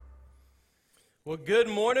Well, good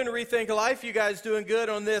morning, Rethink Life. You guys doing good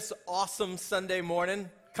on this awesome Sunday morning?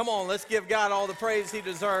 Come on, let's give God all the praise He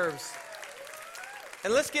deserves.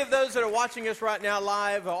 And let's give those that are watching us right now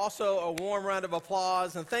live also a warm round of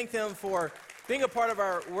applause and thank them for being a part of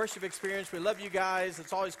our worship experience. We love you guys.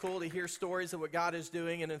 It's always cool to hear stories of what God is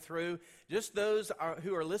doing in and through. Just those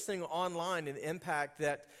who are listening online and the impact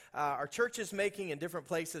that our church is making in different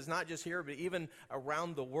places, not just here, but even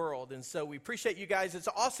around the world. And so we appreciate you guys. It's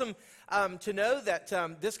awesome to know that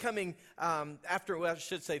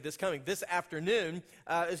this afternoon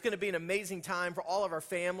is going to be an amazing time for all of our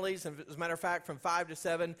families. And as a matter of fact, from 5 to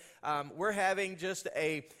 7, we're having just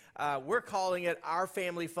we're calling it our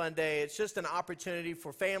Family Fun Day. It's just an opportunity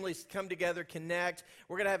for families to come together, connect.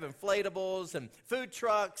 We're going to have inflatables and food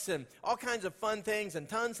trucks and all kinds of fun things and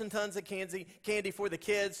tons of candy for the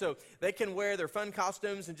kids so they can wear their fun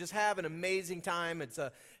costumes and just have an amazing time. It's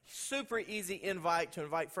a super easy invite to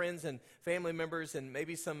invite friends and family members and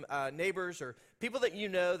maybe some neighbors or people that you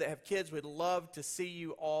know that have kids. We'd love to see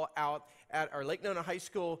you all out at our Lake Nona High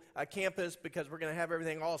School campus because we're going to have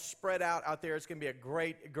everything all spread out there. It's going to be a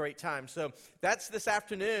great time. So that's this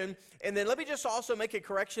afternoon. And then let me just also make a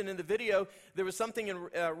correction in the video. There was something in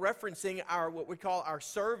referencing what we call our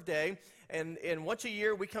Serve Day. And once a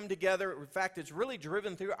year, we come together. In fact, it's really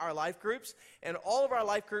driven through our life groups. And all of our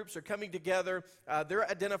life groups are coming together. They're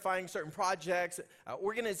identifying certain projects,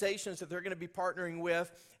 organizations that they're going to be partnering with.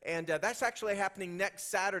 And that's actually happening next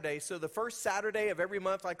Saturday. So the first Saturday of every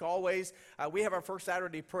month, like always, we have our first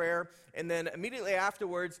Saturday prayer. And then immediately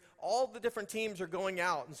afterwards, all the different teams are going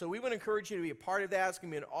out. And so we would encourage you to be a part of that. It's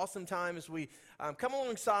going to be an awesome time as we come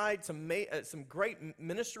alongside some great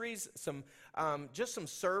ministries, some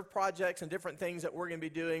serve projects and different things that we're going to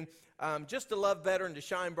be doing just to love better and to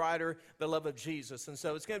shine brighter the love of Jesus. And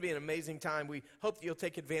so it's going to be an amazing time. We hope that you'll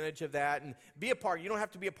take advantage of that and be a part. You don't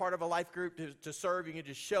have to be a part of a life group to serve. You can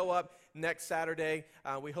just show up next Saturday.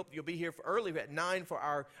 We hope you'll be here early at 9 for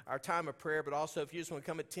our time of prayer. But also if you just want to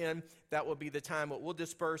come at 10, that will be the time that we'll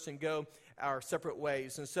disperse and go our separate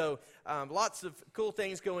ways. And so lots of cool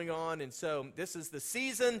things going on. And so this is the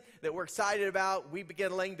season that we're excited about. We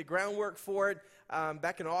began laying the groundwork for it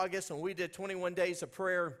back in August, and we did 21 days of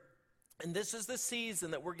prayer. And this is the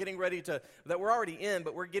season that we're getting ready that we're already in,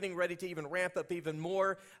 but we're getting ready to even ramp up even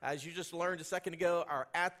more. As you just learned a second ago, our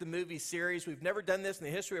At the Movie series. We've never done this in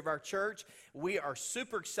the history of our church. We are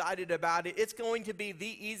super excited about it. It's going to be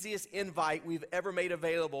the easiest invite we've ever made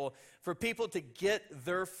available for people to get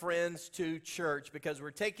their friends to church, because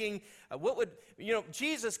we're taking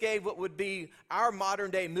Jesus gave what would be our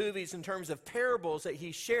modern day movies in terms of parables that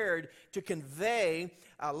he shared to convey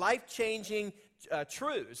life-changing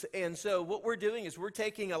truths. And so what we're doing is we're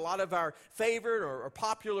taking a lot of our favorite or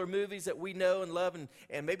popular movies that we know and love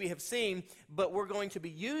and maybe have seen, but we're going to be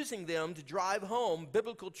using them to drive home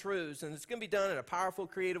biblical truths. And it's going to be done in a powerful,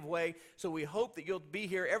 creative way. So we hope that you'll be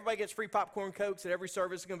here. Everybody gets free popcorn Cokes at every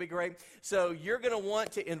service. It's going to be great. So you're going to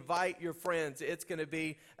want to invite your friends. It's going to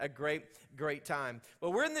be a great time.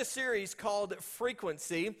 Well, we're in this series called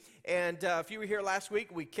Frequency. And if you were here last week,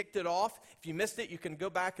 we kicked it off. If you missed it, you can go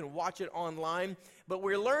back and watch it online. But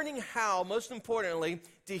we're learning how, most importantly,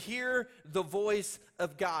 to hear the voice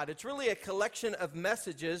of God. It's really a collection of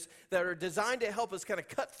messages that are designed to help us kind of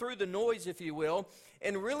cut through the noise, if you will,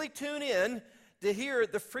 and really tune in to hear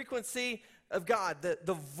the frequency of God,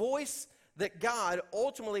 the voice that God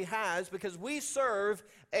ultimately has, because we serve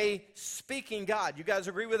a speaking God. You guys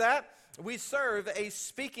agree with that? We serve a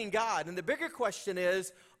speaking God. And the bigger question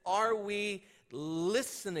is, are we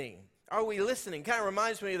listening? Are we listening? Kind of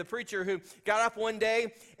reminds me of the preacher who got up one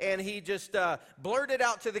day and he just blurted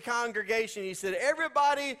out to the congregation. He said,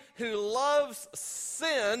 "Everybody who loves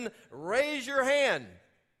sin, raise your hand."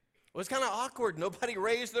 It was kind of awkward. Nobody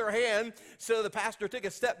raised their hand. So the pastor took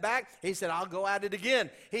a step back. He said, "I'll go at it again."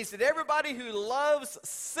 He said, "Everybody who loves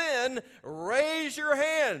sin, raise your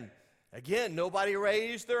hand." Again, nobody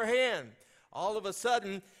raised their hand. All of a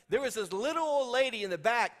sudden, there was this little old lady in the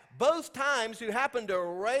back, both times, who happened to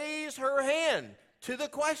raise her hand to the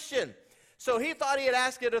question. So he thought he had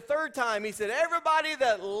asked it a third time. He said, "Everybody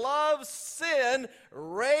that loves sin,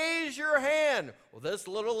 raise your hand." Well, this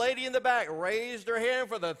little lady in the back raised her hand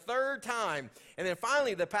for the third time. And then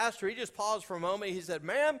finally, the pastor, he just paused for a moment. He said,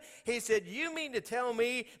 "Ma'am," he said, "you mean to tell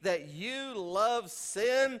me that you love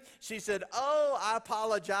sin?" She said, "Oh, I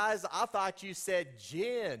apologize. I thought you said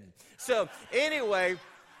gin." So anyway,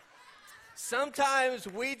 Sometimes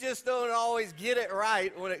we just don't always get it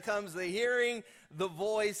right when it comes to hearing the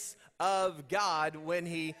voice of God when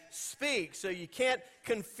he speaks. So you can't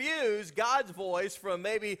confuse God's voice from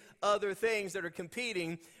maybe other things that are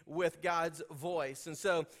competing with God's voice. And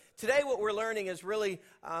so today what we're learning is really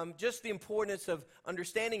just the importance of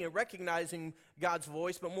understanding and recognizing God's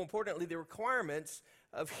voice, but more importantly, the requirements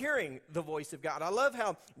of hearing the voice of God. I love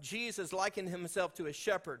how Jesus likened himself to a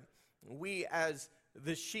shepherd. We as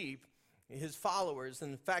the sheep, his followers.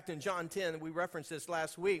 In fact, in John 10, we referenced this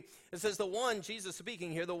last week. It says, the one, Jesus speaking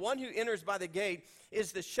here, the one who enters by the gate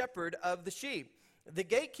is the shepherd of the sheep. The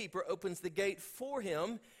gatekeeper opens the gate for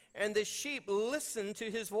him, and the sheep listen to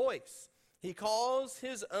his voice. He calls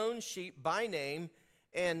his own sheep by name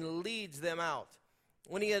and leads them out.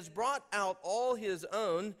 When he has brought out all his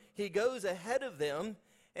own, he goes ahead of them,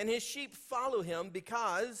 and his sheep follow him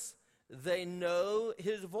because they know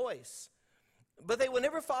his voice. But they will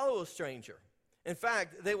never follow a stranger. In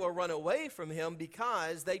fact, they will run away from him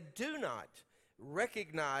because they do not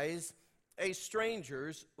recognize a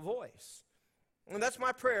stranger's voice. And that's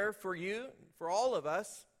my prayer for you, for all of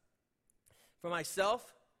us, for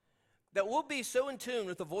myself, that we'll be so in tune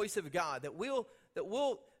with the voice of God, that we'll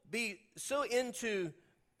be so into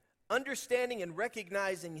understanding and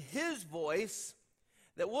recognizing his voice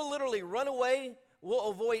that we'll literally run away, we'll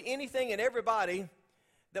avoid anything and everybody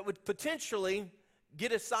that would potentially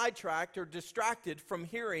get us sidetracked or distracted from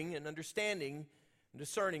hearing and understanding and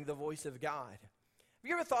discerning the voice of God. Have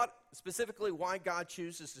you ever thought specifically why God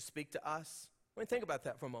chooses to speak to us? I mean, think about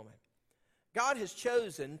that for a moment. God has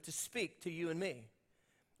chosen to speak to you and me.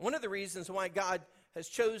 One of the reasons why God has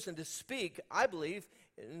chosen to speak, I believe,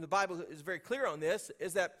 and the Bible is very clear on this,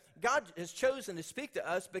 is that God has chosen to speak to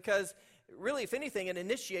us because, really, if anything, it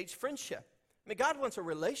initiates friendship. I mean, God wants a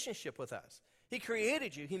relationship with us. He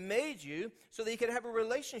created you. He made you so that he could have a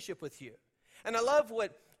relationship with you. And I love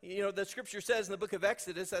what the scripture says in the book of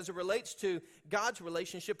Exodus as it relates to God's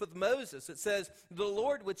relationship with Moses. It says, the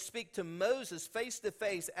Lord would speak to Moses face to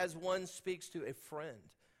face as one speaks to a friend.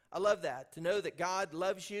 I love that, to know that God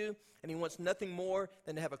loves you and he wants nothing more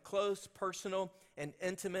than to have a close, personal, and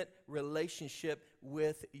intimate relationship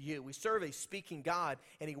with you. We serve a speaking God,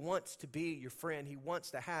 and he wants to be your friend. He wants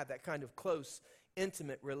to have that kind of close,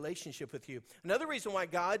 intimate relationship with you. Another reason why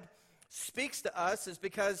God speaks to us is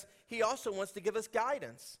because he also wants to give us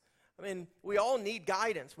guidance. I mean, we all need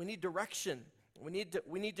guidance. We need direction. We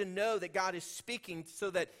need to know that God is speaking so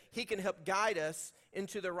that he can help guide us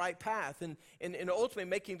into the right path and ultimately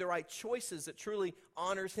making the right choices that truly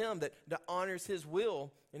honors him, that honors his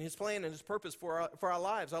will and his plan and his purpose for our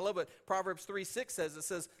lives. I love what Proverbs 3:6 says. It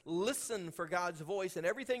says, listen for God's voice in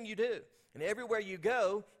everything you do. And everywhere you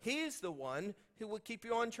go, he's the one who will keep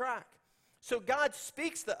you on track. So God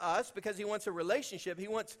speaks to us because he wants a relationship. He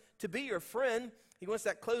wants to be your friend. He wants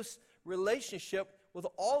that close relationship with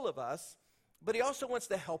all of us. But he also wants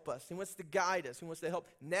to help us. He wants to guide us. He wants to help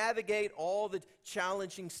navigate all the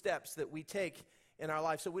challenging steps that we take in our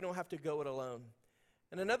life so we don't have to go it alone.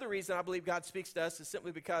 And another reason I believe God speaks to us is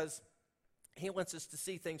simply because he wants us to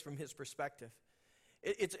see things from his perspective.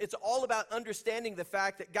 It's all about understanding the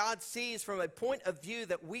fact that God sees from a point of view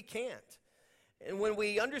that we can't. And when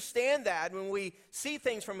we understand that, when we see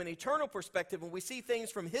things from an eternal perspective, when we see things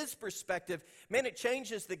from his perspective, man, it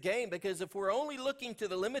changes the game. Because if we're only looking to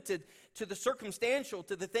the limited, to the circumstantial,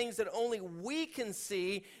 to the things that only we can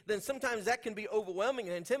see, then sometimes that can be overwhelming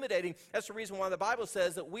and intimidating. That's the reason why the Bible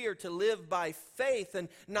says that we are to live by faith and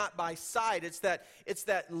not by sight. It's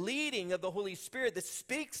that leading of the Holy Spirit that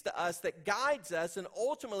speaks to us, that guides us, and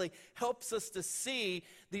ultimately helps us to see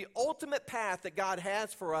the ultimate path that God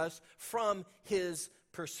has for us from his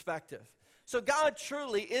perspective. So God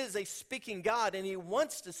truly is a speaking God, and he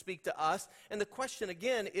wants to speak to us. And the question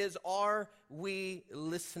again is, are we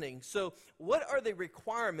listening? So what are the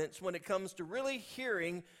requirements when it comes to really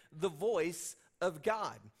hearing the voice of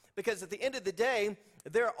God? Because at the end of the day,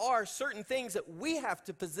 there are certain things that we have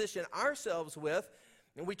to position ourselves with.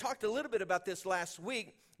 And we talked a little bit about this last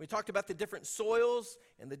week. We talked about the different soils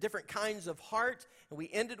and the different kinds of heart. And we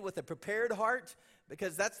ended with a prepared heart,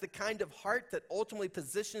 because that's the kind of heart that ultimately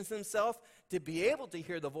positions himself to be able to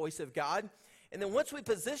hear the voice of God. And then once we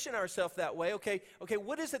position ourselves that way, okay,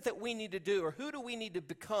 what is it that we need to do, or who do we need to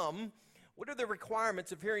become? What are the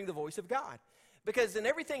requirements of hearing the voice of God? Because in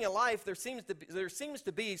everything in life, there seems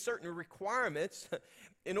to be certain requirements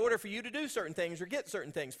in order for you to do certain things or get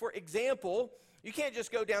certain things. For example, you can't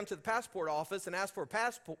just go down to the passport office and ask for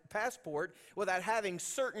a passport without having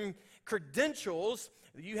certain credentials.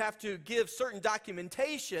 You have to give certain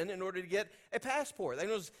documentation in order to get a passport. They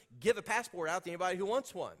don't just give a passport out to anybody who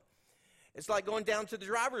wants one. It's like going down to the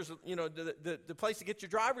driver's, the place to get your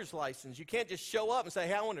driver's license. You can't just show up and say,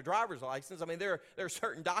 hey, I want a driver's license. I mean, there are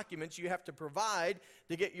certain documents you have to provide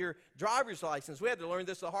to get your driver's license. We had to learn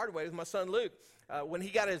this the hard way with my son Luke. When he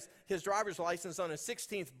got his driver's license on his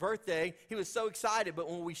 16th birthday, he was so excited. But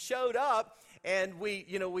when we showed up and we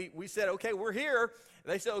said, okay, we're here.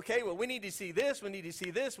 They said, okay, well, we need to see this, we need to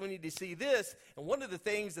see this, we need to see this. And one of the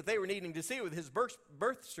things that they were needing to see was his birth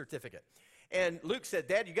certificate. And Luke said,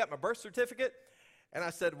 Dad, you got my birth certificate? And I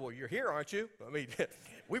said, well, you're here, aren't you? I mean,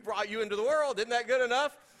 we brought you into the world. Isn't that good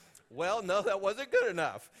enough? Well, no, that wasn't good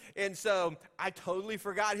enough. And so I totally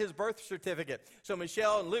forgot his birth certificate. So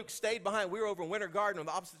Michelle and Luke stayed behind. We were over in Winter Garden on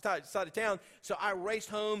the opposite side of town. So I raced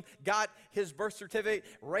home, got his birth certificate,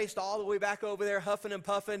 raced all the way back over there, huffing and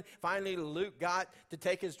puffing. Finally, Luke got to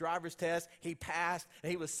take his driver's test. He passed, and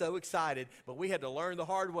he was so excited. But we had to learn the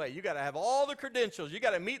hard way. You got to have all the credentials. You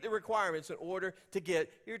got to meet the requirements in order to get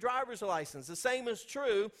your driver's license. The same is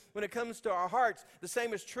true when it comes to our hearts. The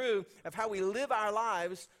same is true of how we live our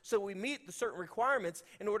lives, so we meet the certain requirements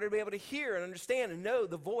in order to be able to hear and understand and know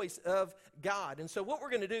the voice of God. And so what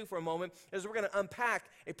we're going to do for a moment is we're going to unpack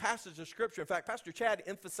a passage of Scripture. In fact, Pastor Chad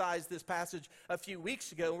emphasized this passage a few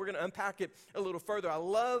weeks ago, and we're going to unpack it a little further. I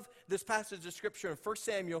love this passage of Scripture in 1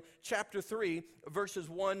 Samuel chapter 3, verses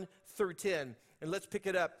 1 through 10. And let's pick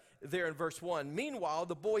it up there in verse 1. Meanwhile,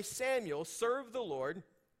 the boy Samuel served the Lord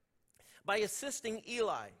by assisting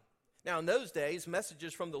Eli. Now, in those days,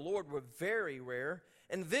 messages from the Lord were very rare,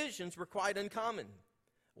 and visions were quite uncommon.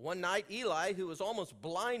 One night, Eli, who was almost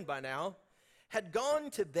blind by now, had gone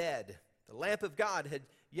to bed. The lamp of God had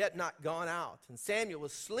yet not gone out, and Samuel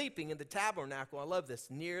was sleeping in the tabernacle, I love this,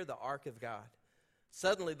 near the ark of God.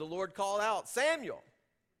 Suddenly, the Lord called out, Samuel.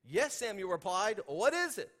 Yes, Samuel replied, what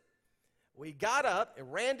is it? Well, he got up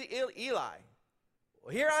and ran to Eli.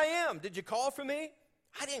 Well, here I am. Did you call for me?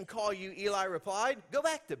 I didn't call you, Eli replied. Go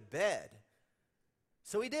back to bed.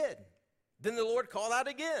 So he did. Then the Lord called out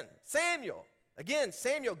again, Samuel. Again,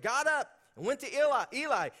 Samuel got up and went to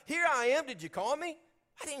Eli. Here I am. Did you call me?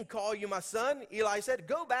 I didn't call you, my son. Eli said,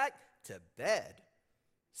 go back to bed.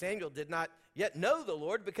 Samuel did not yet know the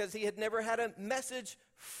Lord because he had never had a message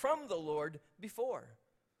from the Lord before.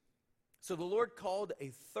 So the Lord called a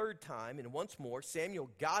third time, and once more Samuel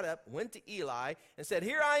got up, went to Eli, and said,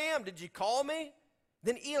 here I am. Did you call me?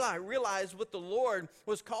 Then Eli realized what the Lord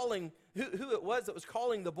was calling, who it was that was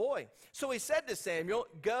calling the boy. So he said to Samuel,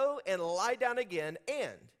 go and lie down again,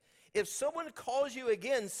 and if someone calls you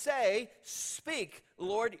again, say, speak,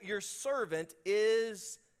 Lord, your servant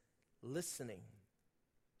is listening.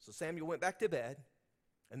 So Samuel went back to bed,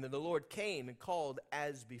 and then the Lord came and called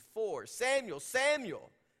as before, Samuel,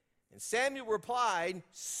 Samuel. And Samuel replied,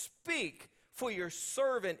 speak, for your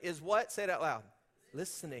servant is what? Say it out loud.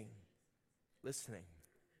 Listening. Listening.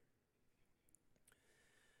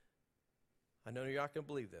 I know you're not going to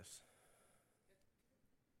believe this.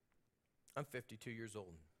 I'm 52 years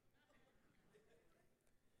old.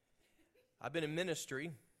 I've been in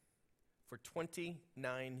ministry for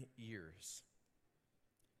 29 years.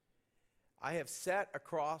 I have sat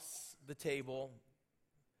across the table,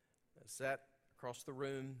 sat across the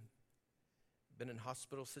room, been in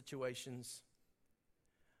hospital situations.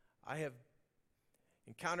 I have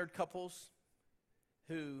encountered couples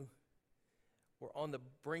who were on the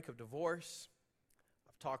brink of divorce.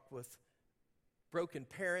 I've talked with broken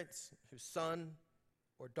parents whose son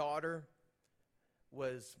or daughter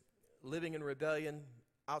was living in rebellion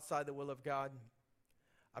outside the will of God.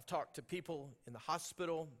 I've talked to people in the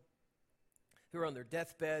hospital who are on their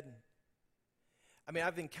deathbed. I mean,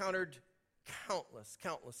 I've encountered countless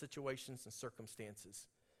situations and circumstances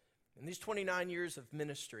in these 29 years of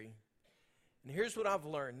ministry. And here's what I've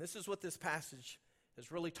learned. This is what this passage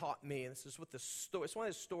has really taught me. And this is what it's why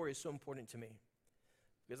this story is so important to me.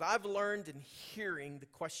 Because I've learned in hearing the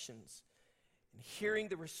questions and hearing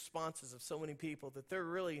the responses of so many people that they're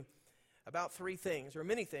really about three things. There are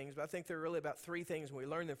many things, but I think they're really about three things. And we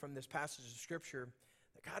learn them from this passage of Scripture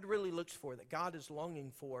that God really looks for, that God is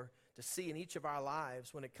longing for to see in each of our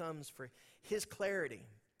lives when it comes for His clarity,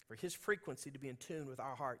 for His frequency to be in tune with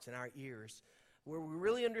our hearts and our ears, where we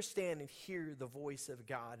really understand and hear the voice of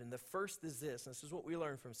God. And the first is this, and this is what we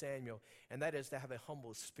learned from Samuel, and that is to have a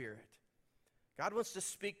humble spirit. God wants to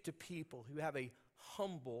speak to people who have a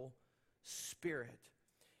humble spirit.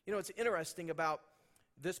 You know, what's interesting about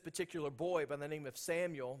this particular boy by the name of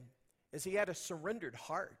Samuel is he had a surrendered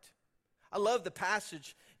heart. I love the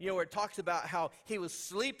passage, where it talks about how he was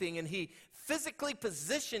sleeping and he physically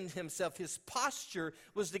positioned himself. His posture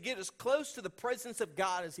was to get as close to the presence of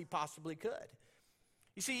God as he possibly could.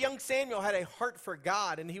 You see, young Samuel had a heart for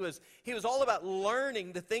God, and he was all about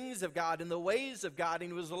learning the things of God and the ways of God,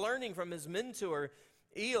 and he was learning from his mentor,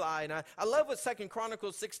 Eli. And I love what 2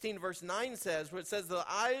 Chronicles 16 verse 9 says, where it says, the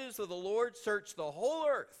eyes of the Lord search the whole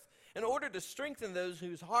earth in order to strengthen those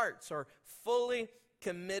whose hearts are fully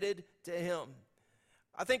committed to him.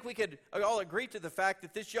 I think we could all agree to the fact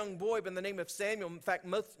that this young boy by the name of Samuel, in fact,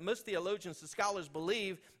 most theologians and scholars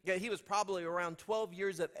believe that he was probably around 12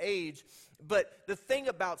 years of age. But the thing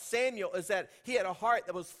about Samuel is that he had a heart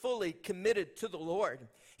that was fully committed to the Lord.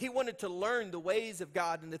 He wanted to learn the ways of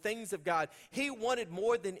God and the things of God. He wanted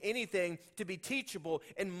more than anything to be teachable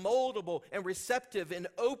and moldable and receptive and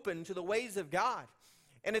open to the ways of God.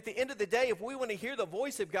 And at the end of the day, if we want to hear the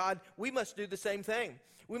voice of God, we must do the same thing.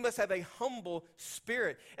 We must have a humble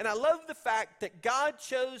spirit. And I love the fact that God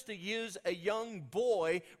chose to use a young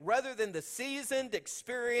boy rather than the seasoned,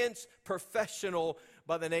 experienced professional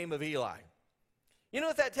by the name of Eli. You know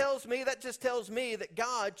what that tells me? That just tells me that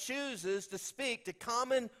God chooses to speak to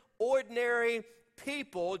common, ordinary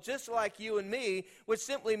people just like you and me, which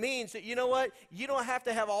simply means that, you know what? You don't have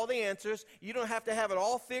to have all the answers. You don't have to have it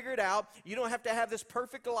all figured out. You don't have to have this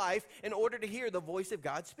perfect life in order to hear the voice of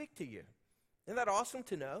God speak to you. Isn't that awesome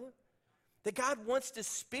to know? That God wants to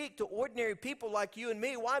speak to ordinary people like you and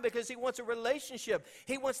me. Why? Because he wants a relationship.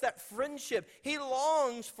 He wants that friendship. He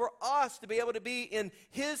longs for us to be able to be in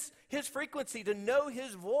his frequency, to know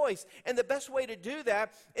his voice. And the best way to do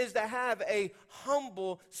that is to have a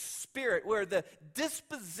humble spirit where the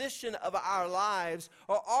disposition of our lives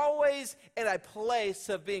are always in a place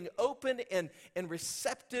of being open and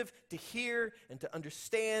receptive to hear and to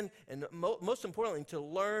understand and most importantly to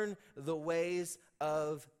learn the ways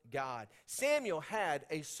of God. Samuel had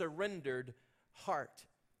a surrendered heart.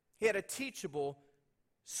 He had a teachable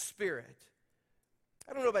spirit.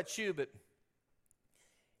 I don't know about you, but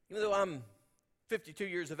even though I'm 52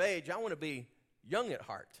 years of age, I want to be young at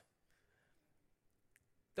heart.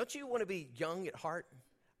 Don't you want to be young at heart?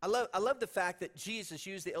 I love the fact that Jesus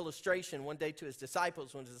used the illustration one day to his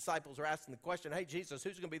disciples when his disciples were asking the question, hey, Jesus,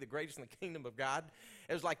 who's going to be the greatest in the kingdom of God?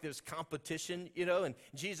 It was like this competition, and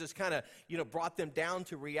Jesus kind of, brought them down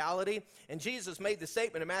to reality. And Jesus made the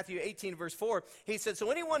statement in Matthew 18, verse 4. He said, so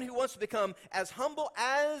anyone who wants to become as humble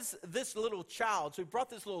as this little child, so he brought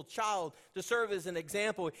this little child to serve as an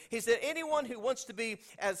example. He said, anyone who wants to be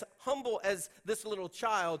as humble as this little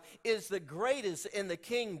child is the greatest in the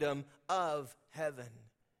kingdom of heaven.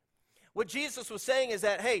 What Jesus was saying is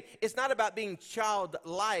that, hey, it's not about being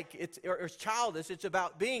childlike or childish. It's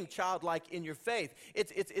about being childlike in your faith.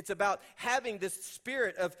 It's about having this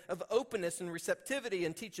spirit of openness and receptivity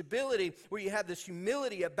and teachability where you have this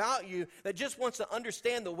humility about you that just wants to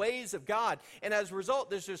understand the ways of God. And as a result,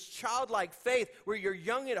 there's this childlike faith where you're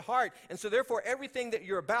young at heart. And so therefore, everything that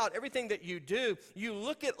you're about, everything that you do, you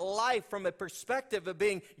look at life from a perspective of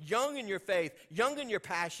being young in your faith, young in your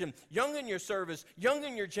passion, young in your service, young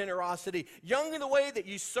in your generosity, young in the way that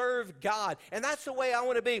you serve God. And that's the way I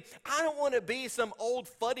want to be. I don't want to be some old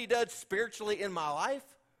fuddy-dud spiritually in my life.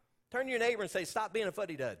 Turn to your neighbor and say, stop being a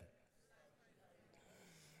fuddy-dud.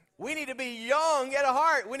 We need to be young at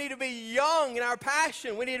heart. We need to be young in our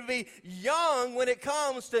passion. We need to be young when it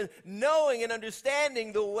comes to knowing and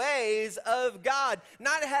understanding the ways of God.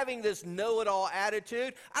 Not having this know-it-all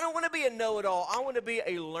attitude. I don't want to be a know-it-all. I want to be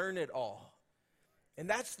a learn-it-all. And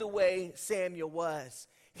that's the way Samuel was.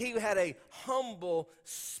 He had a humble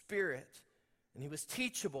spirit, and he was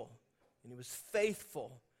teachable, and he was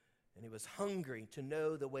faithful, and he was hungry to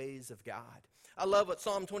know the ways of God. I love what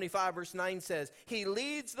Psalm 25 verse 9 says. He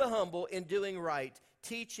leads the humble in doing right,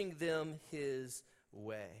 teaching them his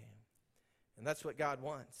way. And that's what God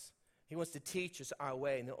wants. He wants to teach us our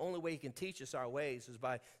way, and the only way he can teach us our ways is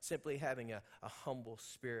by simply having a humble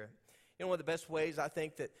spirit. You know, one of the best ways I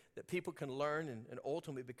think that people can learn and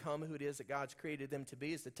ultimately become who it is that God's created them to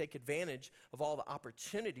be is to take advantage of all the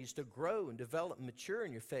opportunities to grow and develop and mature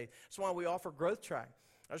in your faith. That's why we offer Growth Track.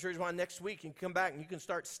 That's the reason why next week you can come back and you can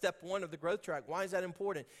start step 1 of the Growth Track. Why is that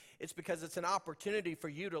important? It's because it's an opportunity for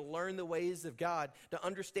you to learn the ways of God, to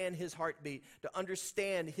understand his heartbeat, to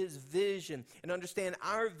understand his vision and understand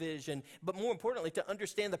our vision, but more importantly, to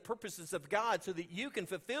understand the purposes of God so that you can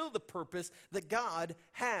fulfill the purpose that God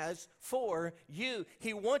has for you.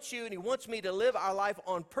 He wants you and he wants me to live our life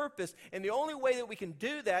on purpose, and the only way that we can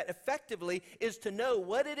do that effectively is to know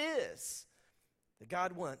what it is that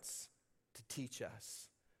God wants to teach us.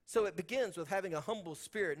 So it begins with having a humble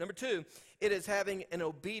spirit. Number 2, it is having an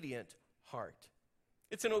obedient heart.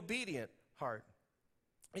 It's an obedient heart.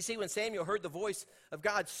 You see, when Samuel heard the voice of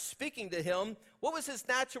God speaking to him, what was his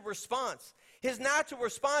natural response? His natural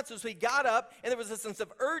response was he got up, and there was a sense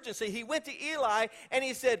of urgency. He went to Eli, and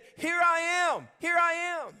he said, "Here I am, here I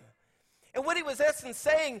am." And what he was essence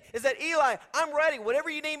saying is that, Eli, I'm ready. Whatever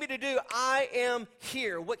you need me to do, I am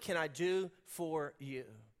here. What can I do for you?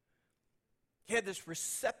 He had this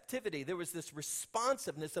receptivity. There was this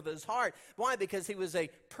responsiveness of his heart. Why? Because he was a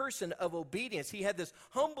person of obedience. He had this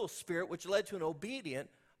humble spirit, which led to an obedient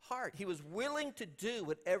heart. He was willing to do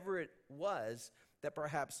whatever it was that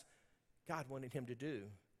perhaps God wanted him to do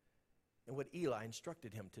and what Eli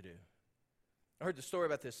instructed him to do. I heard the story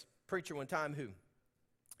about this preacher one time who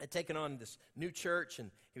had taken on this new church, and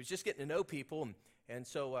he was just getting to know people. And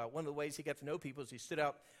so one of the ways he got to know people is he stood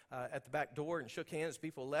out at the back door and shook hands as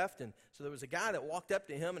people left. And so there was a guy that walked up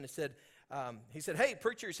to him and said, "Hey,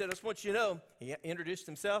 preacher," he said, "I just want you to know," he introduced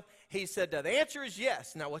himself. He said, "The answer is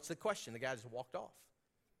yes. Now, what's the question?" The guy just walked off.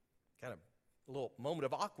 Kind of a little moment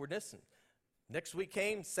of awkwardness. And next week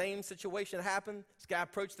came, same situation happened. This guy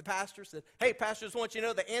approached the pastor, said, "Hey, pastor, just want you to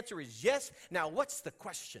know the answer is yes. Now, what's the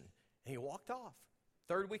question?" And he walked off.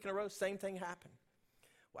 Third week in a row, same thing happened.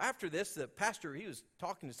 Well, after this, the pastor, he was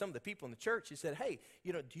talking to some of the people in the church. He said, "Hey,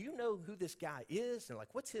 do you know who this guy is? And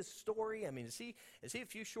what's his story? I mean, is he a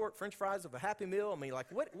few short French fries of a Happy Meal? I mean,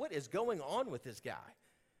 what is going on with this guy?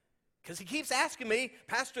 Because he keeps asking me,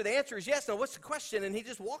 'Pastor, the answer is yes. Now, what's the question?' And he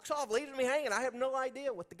just walks off, leaving me hanging. I have no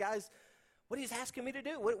idea what he's asking me to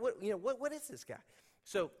do. What is this guy?"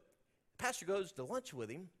 So the pastor goes to lunch with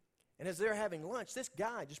him. And as they're having lunch, this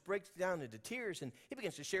guy just breaks down into tears, and he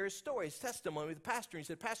begins to share his story, his testimony with the pastor. And he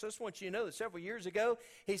said, "Pastor, I just want you to know that several years ago,"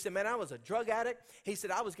 he said, "man, I was a drug addict." He said,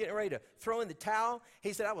 "I was getting ready to throw in the towel."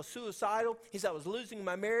 He said, "I was suicidal." He said, "I was losing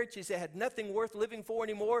my marriage." He said, "I had nothing worth living for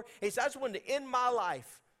anymore." He said, "I just wanted to end my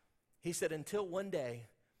life." He said, "Until one day,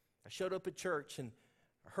 I showed up at church, and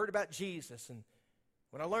I heard about Jesus, and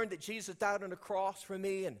when I learned that Jesus died on the cross for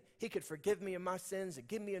me and he could forgive me of my sins and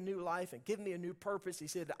give me a new life and give me a new purpose," he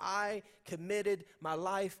said, "I committed my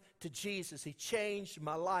life to Jesus. He changed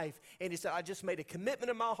my life." And he said, "I just made a commitment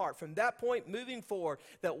in my heart from that point moving forward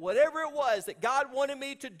that whatever it was that God wanted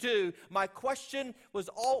me to do, my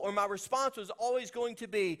response was always going to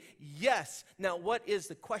be, 'Yes.' Now, what is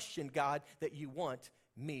the question, God, that you want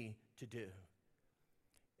me to do?"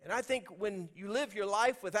 And I think when you live your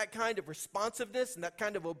life with that kind of responsiveness and that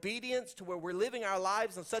kind of obedience, to where we're living our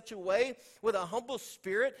lives in such a way with a humble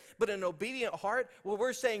spirit but an obedient heart, where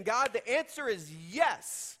we're saying, "God, the answer is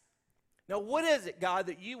yes. Now, what is it, God,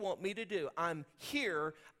 that you want me to do? I'm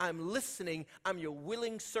here. I'm listening. I'm your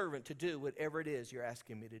willing servant to do whatever it is you're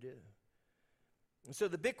asking me to do." And so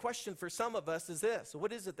the big question for some of us is this: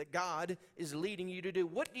 what is it that God is leading you to do?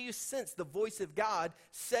 What do you sense the voice of God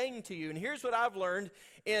saying to you? And here's what I've learned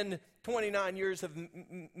in 29 years of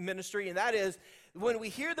ministry, and that is, when we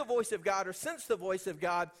hear the voice of God or sense the voice of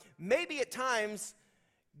God, maybe at times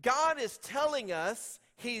God is telling us,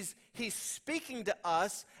 He's speaking to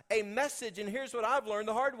us a message, and here's what I've learned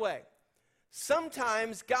the hard way.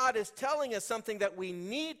 Sometimes God is telling us something that we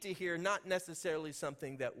need to hear, not necessarily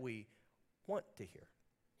something that we want to hear.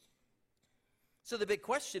 So the big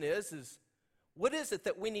question is what is it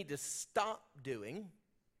that we need to stop doing?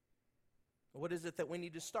 What is it that we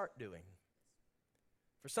need to start doing?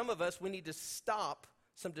 For some of us, we need to stop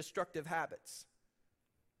some destructive habits.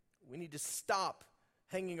 We need to stop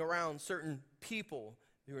hanging around certain people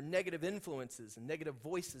who are negative influences and negative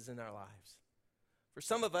voices in our lives. For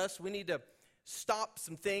some of us, we need to stop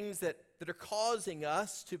some things that are causing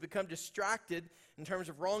us to become distracted in terms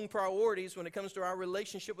of wrong priorities when it comes to our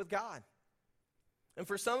relationship with God. And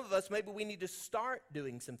for some of us, maybe we need to start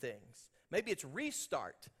doing some things. Maybe it's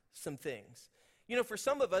restart some things. For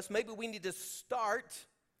some of us, maybe we need to start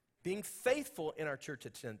being faithful in our church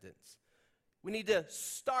attendance. We need to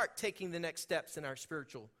start taking the next steps in our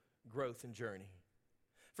spiritual growth and journey.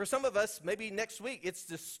 For some of us, maybe next week, it's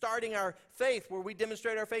just starting our faith, where we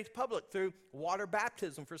demonstrate our faith public through water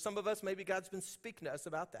baptism. For some of us, maybe God's been speaking to us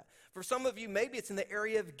about that. For some of you, maybe it's in the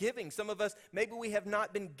area of giving. Some of us, maybe we have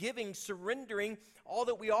not been giving, surrendering all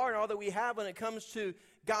that we are and all that we have when it comes to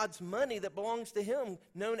God's money that belongs to Him,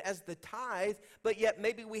 known as the tithe, but yet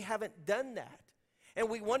maybe we haven't done that. And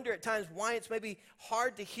we wonder at times why it's maybe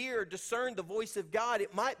hard to hear or discern the voice of God.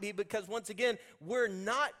 It might be because, once again, we're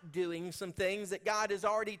not doing some things that God has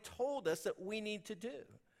already told us that we need to do.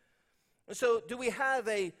 And so, do we have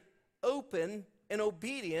an open and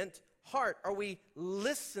obedient heart? Are we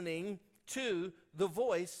listening to the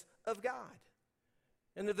voice of God?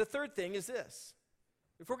 And the third thing is this: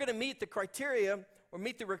 if we're going to meet the criteria or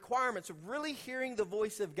meet the requirements of really hearing the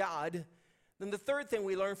voice of God, Then the third thing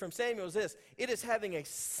we learn from Samuel is this: it is having a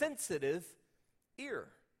sensitive ear.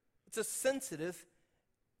 It's a sensitive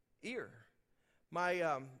ear.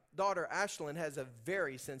 My daughter Ashlyn has a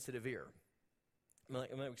very sensitive ear. I'm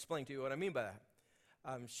going to explain to you what I mean by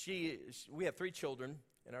that. We have 3 children,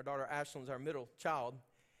 and our daughter Ashlyn's our middle child.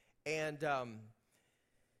 And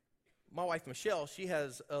my wife Michelle, she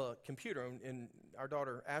has a computer, and our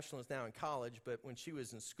daughter Ashlyn is now in college, but when she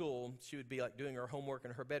was in school, she would be like doing her homework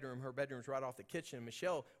in her bedroom. Her bedroom's right off the kitchen.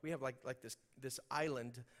 Michelle, we have like this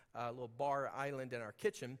island, little bar island in our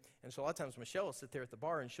kitchen, and so a lot of times Michelle will sit there at the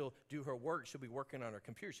bar and she'll do her work. She'll be working on her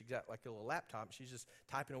computer. She's got like a little laptop. She's just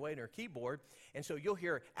typing away in her keyboard, and so you'll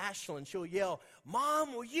hear Ashlyn. She'll yell,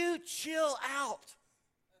 "Mom, will you chill out?"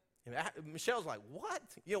 And Michelle's like, "What?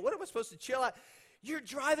 What am I supposed to chill out? You're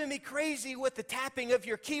driving me crazy with the tapping of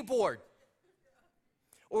your keyboard."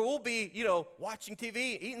 Or we'll be, watching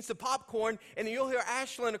TV, eating some popcorn, and then you'll hear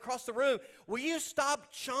Ashlyn across the room, "Will you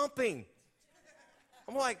stop chomping?"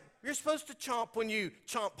 I'm like, "You're supposed to chomp when you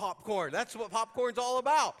chomp popcorn. That's what popcorn's all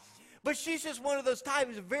about." But she's just one of those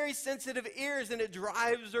types with very sensitive ears, and it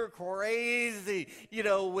drives her crazy,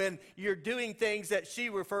 when you're doing things that she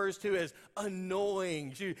refers to as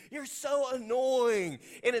annoying. You're so annoying.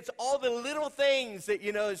 And it's all the little things that,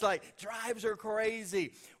 is like drives her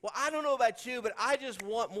crazy. Well, I don't know about you, but I just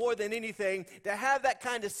want more than anything to have that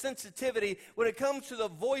kind of sensitivity when it comes to the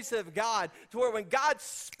voice of God, to where when God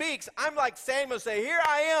speaks, I'm like Samuel, say, "Here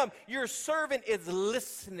I am, your servant is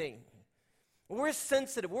listening." We're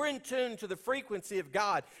sensitive. We're in tune to the frequency of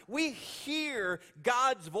God. We hear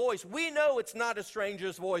God's voice. We know it's not a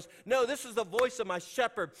stranger's voice. No, this is the voice of my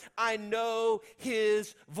shepherd. I know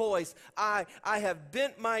his voice. I have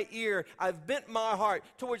bent my ear. I've bent my heart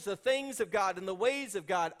towards the things of God and the ways of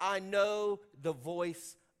God. I know the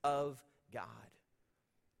voice of God.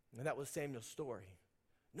 And that was Samuel's story.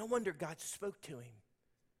 No wonder God spoke to him.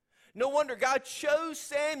 No wonder God chose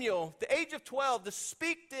Samuel at the age of 12 to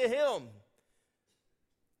speak to him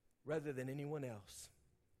rather than anyone else.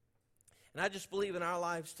 And I just believe in our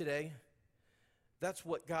lives today, that's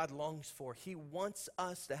what God longs for. He wants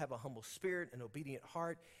us to have a humble spirit, an obedient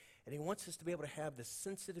heart, and he wants us to be able to have the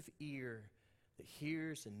sensitive ear that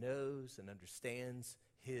hears and knows and understands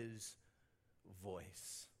his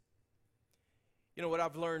voice. What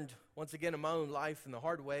I've learned, once again, in my own life in the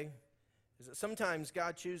hard way, is that sometimes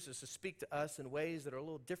God chooses to speak to us in ways that are a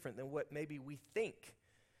little different than what maybe we think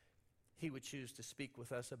he would choose to speak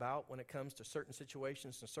with us about when it comes to certain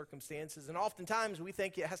situations and circumstances. And oftentimes we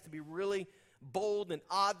think it has to be really bold and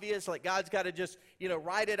obvious, like God's got to just,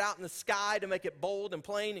 write it out in the sky to make it bold and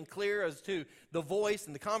plain and clear as to the voice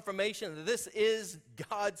and the confirmation that this is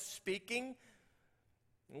God speaking.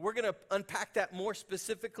 And we're going to unpack that more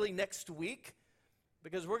specifically next week,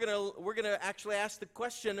 because we're going to actually ask the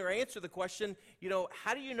question or answer the question,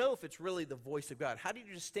 how do you know if it's really the voice of God? How do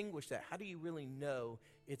you distinguish that? How do you really know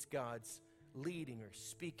it's God's leading or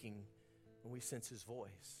speaking when we sense his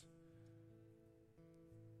voice?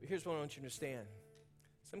 But here's what I want you to understand.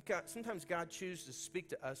 Sometimes God chooses to speak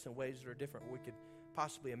to us in ways that are different than we could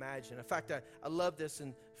possibly imagine. In fact, I love this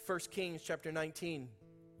in 1 Kings chapter 19,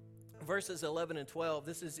 verses 11 and 12.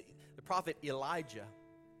 This is the prophet Elijah.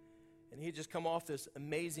 And he had just come off this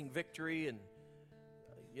amazing victory, and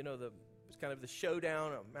it was kind of the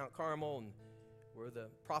showdown at Mount Carmel, and where the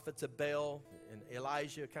prophets of Baal and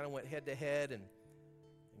Elijah kind of went head to head, and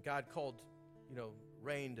God called,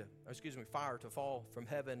 fire to fall from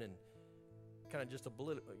heaven, and kind of just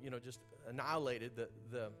annihilated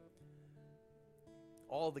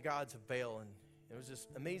all the gods of Baal, and it was this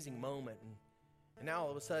amazing moment, and now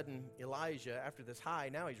all of a sudden Elijah, after this high,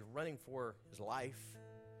 now he's running for his life.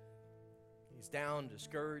 He's down,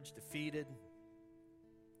 discouraged, defeated. And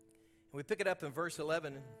we pick it up in verse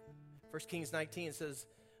 11, 1 Kings 19. It says,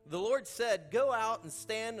 "The Lord said, 'Go out and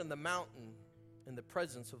stand on the mountain in the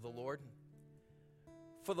presence of the Lord,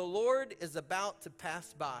 for the Lord is about to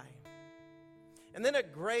pass by.' And then a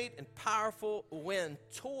great and powerful wind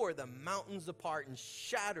tore the mountains apart and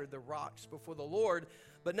shattered the rocks before the Lord.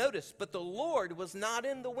 But notice, but the Lord was not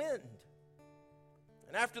in the wind.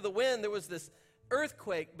 And after the wind, there was this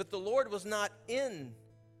earthquake, but the Lord was not in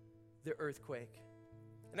the earthquake.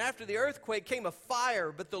 And after the earthquake came a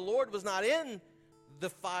fire, but the Lord was not in the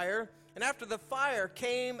fire. And after the fire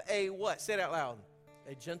came a what? Say it out loud.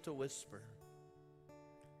 A gentle whisper."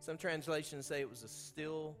 Some translations say it was a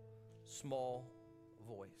still, small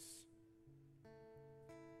voice.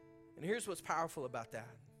 And here's what's powerful about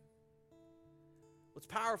that. What's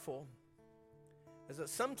powerful is that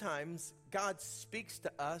sometimes God speaks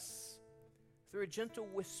to us through a gentle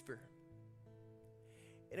whisper.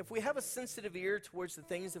 And if we have a sensitive ear towards the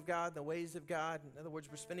things of God, the ways of God, in other words,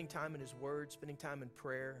 we're spending time in His Word, spending time in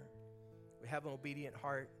prayer, we have an obedient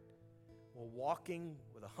heart, we're walking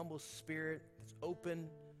with a humble spirit that's open,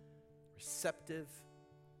 receptive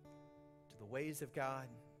to the ways of God,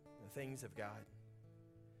 the things of God.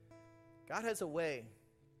 God has a way,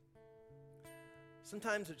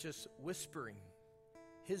 sometimes of just whispering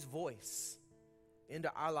His voice into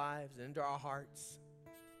our lives and into our hearts.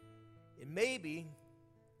 And maybe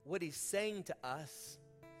what He's saying to us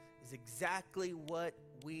is exactly what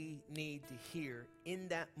we need to hear in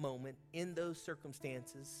that moment, in those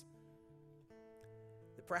circumstances,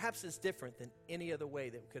 that perhaps is different than any other way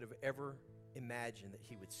that we could have ever imagined that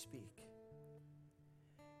He would speak.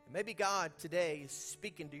 And maybe God today is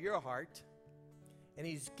speaking to your heart, and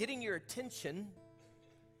He's getting your attention,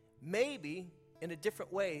 maybe in a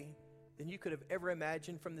different way than you could have ever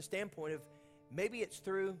imagined, from the standpoint of maybe it's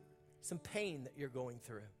through some pain that you're going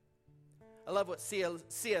through. I love what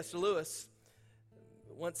C.S. Lewis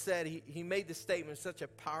once said. He made this statement, such a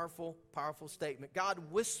powerful, powerful statement. God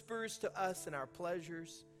whispers to us in our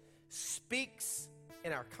pleasures, speaks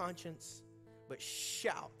in our conscience, but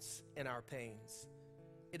shouts in our pains.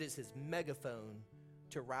 It is His megaphone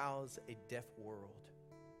to rouse a deaf world.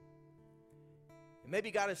 And maybe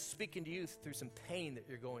God is speaking to you through some pain that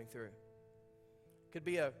you're going through. It could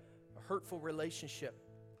be a hurtful relationship.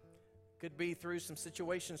 It could be through some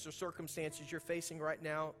situations or circumstances you're facing right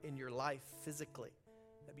now in your life physically.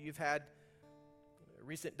 Maybe you've had a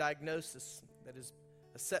recent diagnosis that is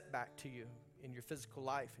a setback to you in your physical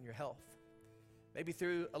life and your health. Maybe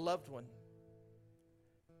through a loved one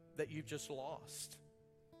that you've just lost.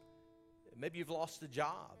 Maybe you've lost a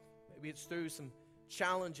job. Maybe it's through some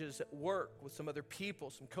challenges at work with some other people,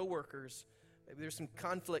 some coworkers. Maybe there's some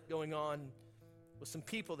conflict going on with some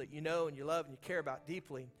people that you know and you love and you care about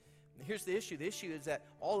deeply. And here's the issue. The issue is that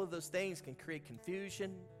all of those things can create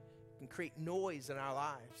confusion, can create noise in our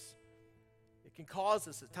lives. It can cause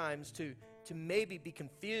us at times to maybe be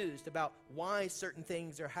confused about why certain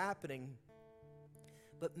things are happening.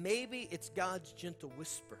 But maybe it's God's gentle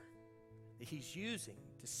whisper that He's using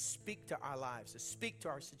to speak to our lives, to speak to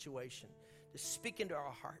our situation, to speak into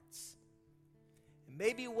our hearts. And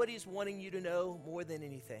maybe what He's wanting you to know more than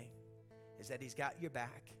anything is that He's got your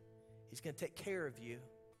back. He's going to take care of you.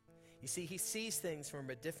 You see, He sees things from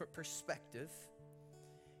a different perspective.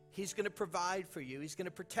 He's going to provide for you. He's going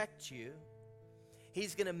to protect you.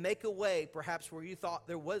 He's going to make a way perhaps where you thought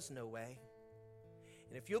there was no way.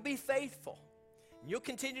 And if you'll be faithful, and you'll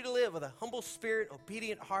continue to live with a humble spirit,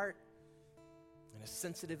 obedient heart, and a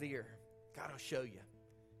sensitive ear, God will show you.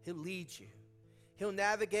 He'll lead you. He'll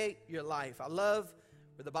navigate your life. I love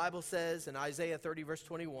where the Bible says in Isaiah 30, verse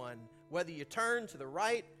 21, whether you turn to the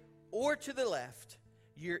right or to the left,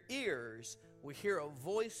 your ears will hear a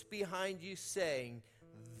voice behind you saying,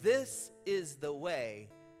 this is the way,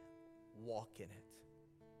 walk in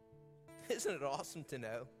it. Isn't it awesome to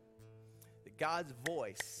know that God's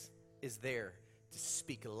voice is there to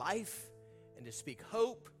speak life and to speak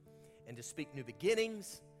hope and to speak new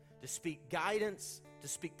beginnings, to speak guidance, to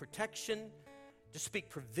speak protection, to speak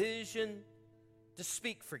provision, to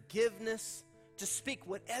speak forgiveness, to speak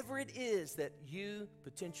whatever it is that you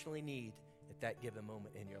potentially need at that given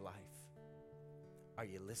moment in your life. Are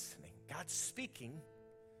you listening? God's speaking.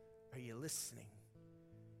 Are you listening?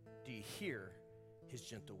 Do you hear His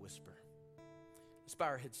gentle whisper? Let's bow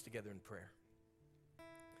our heads together in prayer.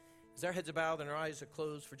 As our heads are bowed and our eyes are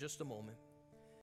closed for just a moment,